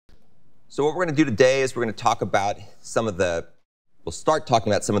So what we're going to do today is we're going to talk about we'll start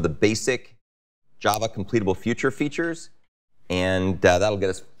talking about some of the basic Java completable future features, and that'll get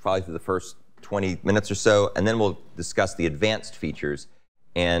us probably through the first 20 minutes or so, and then we'll discuss the advanced features.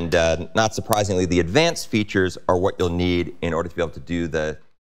 And not surprisingly, the advanced features are what you'll need in order to be able to do the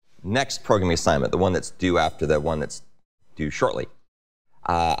next programming assignment, the one that's due after the one that's due shortly.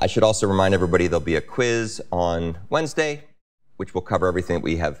 I should also remind everybody there'll be a quiz on Wednesday, which will cover everything that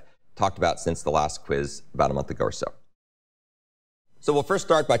we have talked about since the last quiz about a month ago or so. So we'll first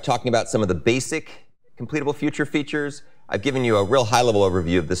start by talking about some of the basic completable future features. I've given you a real high-level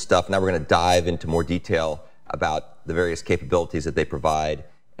overview of this stuff. Now we're going to dive into more detail about the various capabilities that they provide,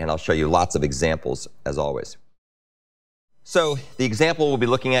 and I'll show you lots of examples, as always. So the example we'll be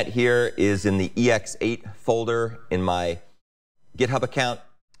looking at here is in the EX8 folder in my GitHub account,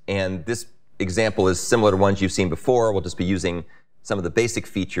 and this example is similar to ones you've seen before. We'll just be using some of the basic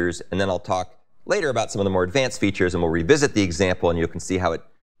features, and then I'll talk later about some of the more advanced features, and we'll revisit the example, and you can see how it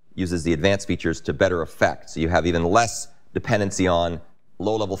uses the advanced features to better effect. So you have even less dependency on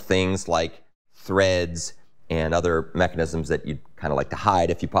low-level things like threads and other mechanisms that you'd kind of like to hide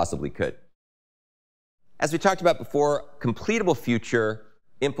if you possibly could. As we talked about before, CompletableFuture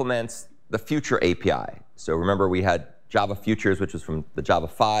implements the Future API. So remember, we had Java Futures, which was from the Java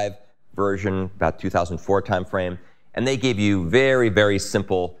 5 version, about 2004 timeframe. And they gave you very, very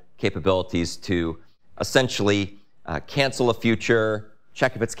simple capabilities to essentially cancel a future,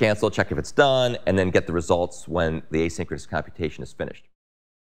 check if it's canceled, check if it's done, and then get the results when the asynchronous computation is finished.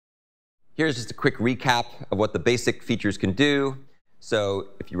 Here's just a quick recap of what the basic features can do. So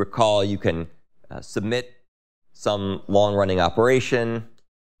if you recall, you can submit some long-running operation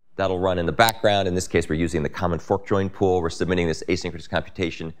that'll run in the background. In this case, we're using the common fork join pool. We're submitting this asynchronous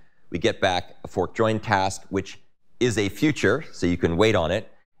computation. We get back a fork join task, which is a future, so you can wait on it.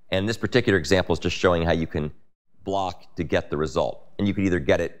 And this particular example is just showing how you can block to get the result. And you could either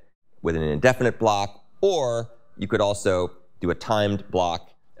get it with an indefinite block, or you could also do a timed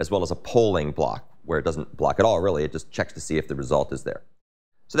block as well as a polling block, where it doesn't block at all, really. It just checks to see if the result is there.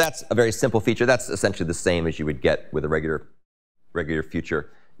 So that's a very simple feature. That's essentially the same as you would get with a regular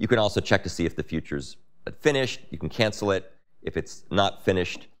future. You can also check to see if the future's finished. You can cancel it. If it's not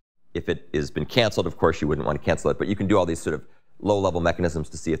finished, if it has been canceled, of course, you wouldn't want to cancel it. But you can do all these sort of low-level mechanisms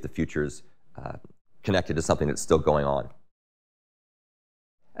to see if the future is connected to something that's still going on.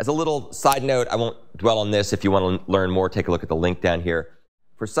 As a little side note, I won't dwell on this. If you want to learn more, take a look at the link down here.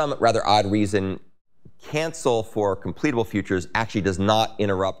 For some rather odd reason, cancel for completable futures actually does not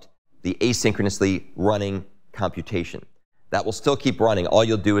interrupt the asynchronously running computation. That will still keep running. All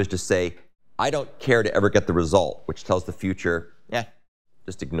you'll do is just say, I don't care to ever get the result, which tells the future,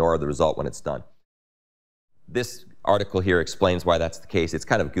 just ignore the result when it's done. This article here explains why that's the case. It's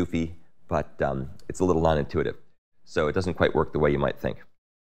kind of goofy, but it's a little non-intuitive. So it doesn't quite work the way you might think.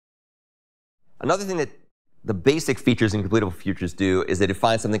 Another thing that the basic features in completable futures do is they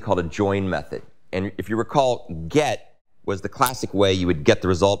define something called a join method. And if you recall, get was the classic way you would get the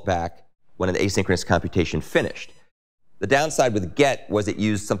result back when an asynchronous computation finished. The downside with get was it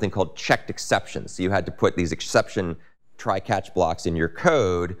used something called checked exceptions. So you had to put these exception try-catch blocks in your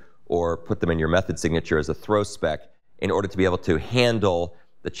code or put them in your method signature as a throw spec in order to be able to handle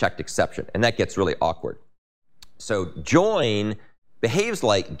the checked exception. And that gets really awkward. So join behaves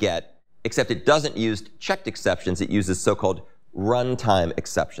like get, except it doesn't use checked exceptions. It uses so-called runtime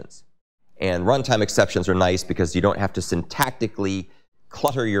exceptions. And runtime exceptions are nice because you don't have to syntactically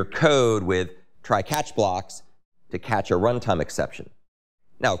clutter your code with try-catch blocks to catch a runtime exception.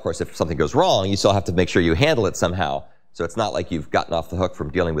 Now, of course, if something goes wrong, you still have to make sure you handle it somehow. So it's not like you've gotten off the hook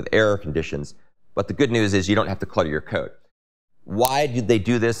from dealing with error conditions. But the good news is you don't have to clutter your code. Why did they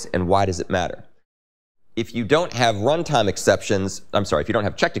do this, and why does it matter? If you don't have runtime exceptions, if you don't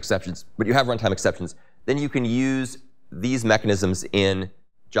have checked exceptions, but you have runtime exceptions, then you can use these mechanisms in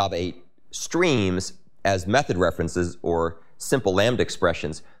Java 8 streams as method references or simple Lambda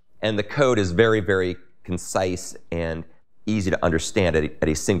expressions. And the code is very, very concise and easy to understand at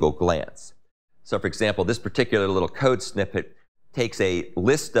a single glance. So for example, this particular little code snippet takes a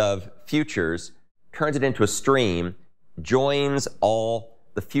list of futures, turns it into a stream, joins all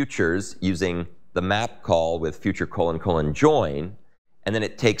the futures using the map call with future : join, and then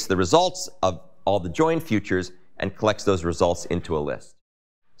it takes the results of all the joined futures and collects those results into a list.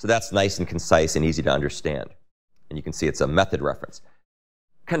 So that's nice and concise and easy to understand. And you can see it's a method reference.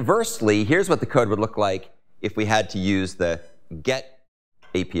 Conversely, here's what the code would look like if we had to use the get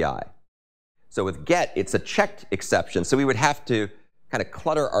API. So with get, it's a checked exception. So we would have to kind of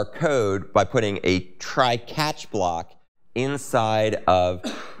clutter our code by putting a try-catch block inside of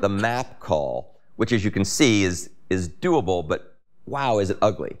the map call, which, as you can see, is doable, but wow, is it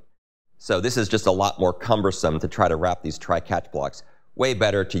ugly. So this is just a lot more cumbersome to try to wrap these try-catch blocks. Way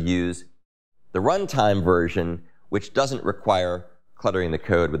better to use the runtime version, which doesn't require cluttering the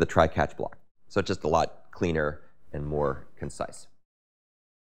code with a try-catch block. So it's just a lot cleaner and more concise.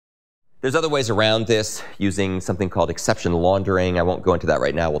 There's other ways around this using something called exception laundering. I won't go into that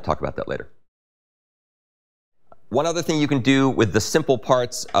right now. We'll talk about that later. One other thing you can do with the simple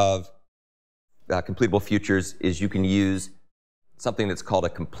parts of completable futures is you can use something that's called a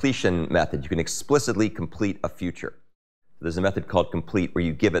completion method. You can explicitly complete a future. There's a method called complete where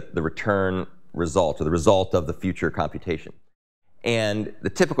you give it the return result, or the result of the future computation. And the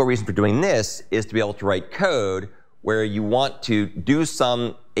typical reason for doing this is to be able to write code where you want to do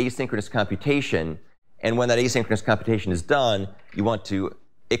some asynchronous computation, and when that asynchronous computation is done, you want to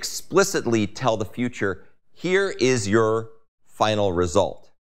explicitly tell the future, here is your final result.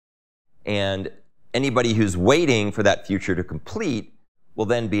 And anybody who's waiting for that future to complete will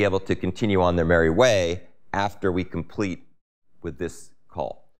then be able to continue on their merry way after we complete with this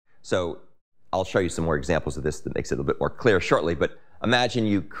call. So I'll show you some more examples of this that makes it a little bit more clear shortly, but imagine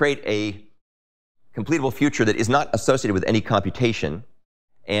you create a completable future that is not associated with any computation,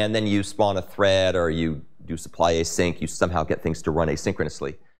 and then you spawn a thread or you do supply async, you somehow get things to run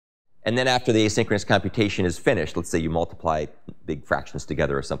asynchronously. And then after the asynchronous computation is finished, let's say you multiply big fractions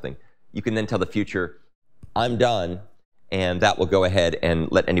together or something, you can then tell the future, I'm done, and that will go ahead and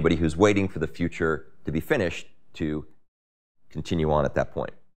let anybody who's waiting for the future to be finished to continue on at that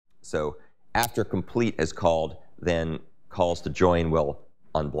point. So after complete is called, then calls to join will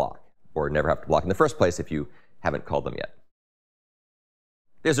unblock, or never have to block in the first place if you haven't called them yet.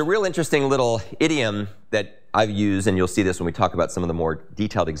 There's a real interesting little idiom that I've used, and you'll see this when we talk about some of the more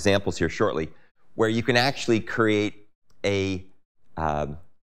detailed examples here shortly, where you can actually create a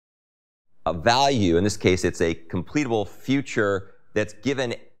value. In this case, it's a completable future that's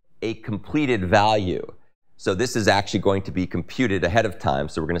given a completed value. So this is actually going to be computed ahead of time.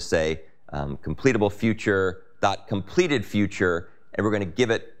 So we're going to say completable future dot completed future, and we're going to give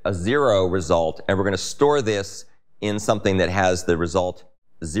it a 0 result, and we're going to store this in something that has the result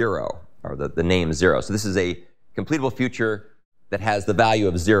 0, or the name 0. So this is a completable future that has the value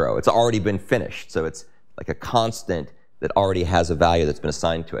of 0. It's already been finished, so it's like a constant that already has a value that's been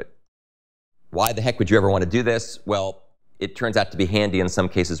assigned to it. Why the heck would you ever want to do this? Well, it turns out to be handy in some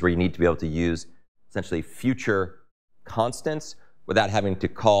cases where you need to be able to use essentially future constants without having to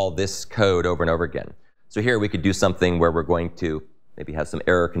call this code over and over again. So here we could do something where we're going to maybe have some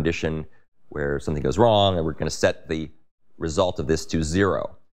error condition where something goes wrong, and we're going to set the result of this to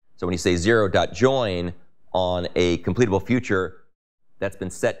 0. So when you say 0.join on a completable future that's been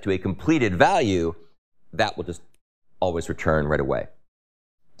set to a completed value, that will just always return right away.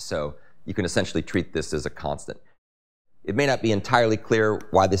 So you can essentially treat this as a constant. It may not be entirely clear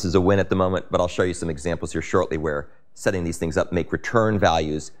why this is a win at the moment, but I'll show you some examples here shortly where setting these things up make return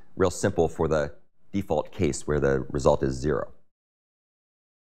values real simple for the default case where the result is 0.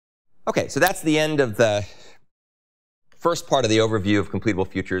 Okay, so that's the end of the first part of the overview of completable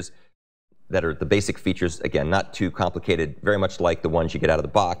futures that are the basic features. Again, not too complicated, very much like the ones you get out of the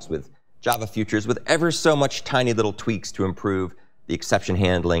box with Java futures, with ever so much tiny little tweaks to improve the exception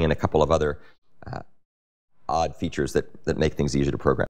handling and a couple of other odd features that make things easier to program.